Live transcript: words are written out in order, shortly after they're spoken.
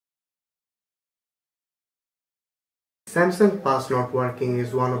Samsung Pass not working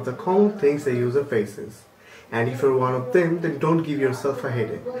is one of the common things a user faces. And if you're one of them, then don't give yourself a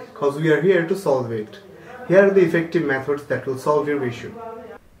headache, because we are here to solve it. Here are the effective methods that will solve your issue.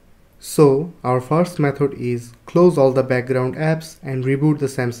 So, our first method is close all the background apps and reboot the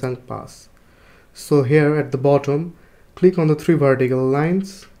Samsung Pass. So here at the bottom, click on the three vertical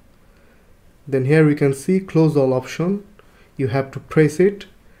lines. Then here we can see close all option. You have to press it.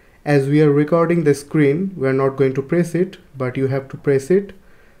 As we are recording the screen, we are not going to press it, but you have to press it.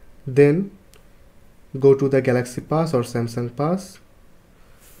 Then go to the Galaxy Pass or Samsung Pass.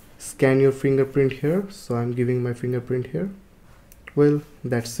 Scan your fingerprint here. So I'm giving my fingerprint here. Well,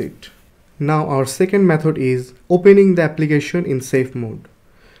 that's it. Now our second method is opening the application in safe mode.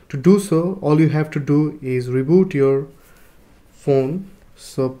 To do so, all you have to do is reboot your phone.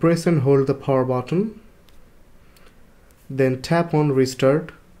 So press and hold the power button. Then tap on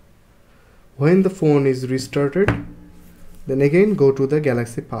restart. When the phone is restarted, then again go to the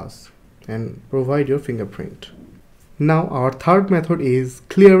Galaxy Pass and provide your fingerprint. Now our third method is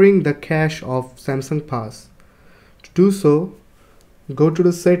clearing the cache of Samsung Pass. To do so, go to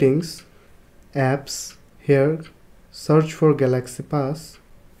the settings, apps, here search for Galaxy Pass.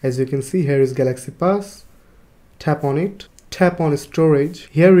 As you can see, here is Galaxy Pass. Tap on it, tap on storage.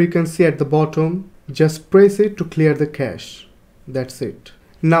 Here you can see at the bottom, just press it to clear the cache. That's it.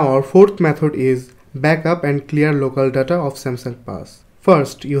 Now our fourth method is backup and clear local data of Samsung Pass.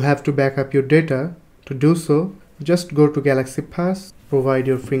 First, you have to back up your data. To do so, just go to Galaxy Pass, provide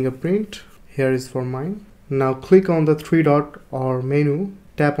your fingerprint. Here is for mine. Now click on the three dot or menu,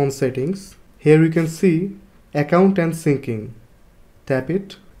 tap on settings. Here you can see account and syncing. Tap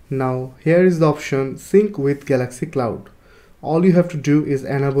it. Now here is the option sync with Galaxy Cloud. All you have to do is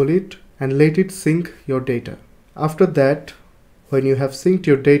enable it and let it sync your data. After that, when you have synced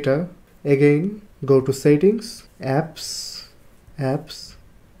your data, again go to settings, apps,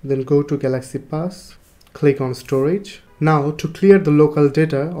 then go to Galaxy Pass, click on storage. Now to clear the local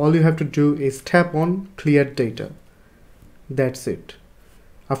data, all you have to do is tap on clear data. That's it.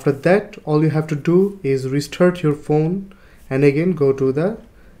 After that, all you have to do is restart your phone and again go to the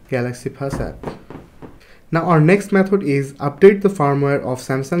Galaxy Pass app. Now our next method is update the firmware of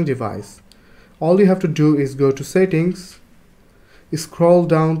Samsung device. All you have to do is go to settings, scroll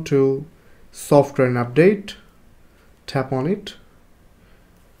down to software and update, tap on it.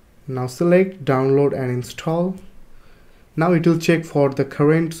 Now select download and install. Now it will check for the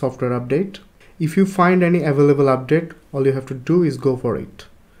current software update. If you find any available update, all you have to do is go for it.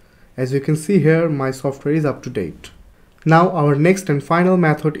 As you can see here, my software is up to date. Now our next and final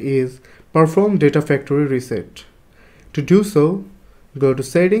method is perform data factory reset. To do so, go to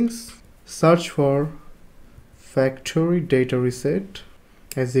settings, search for factory data reset.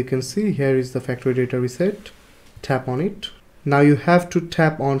 As you can see, here is the factory data reset. Tap on it. Now you have to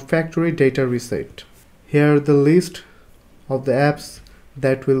tap on factory data reset. Here the list of the apps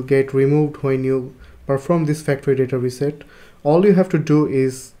that will get removed when you perform this factory data reset. All you have to do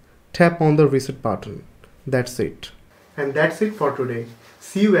is tap on the reset button. That's it. And that's it for today.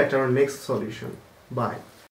 See you at our next solution. Bye.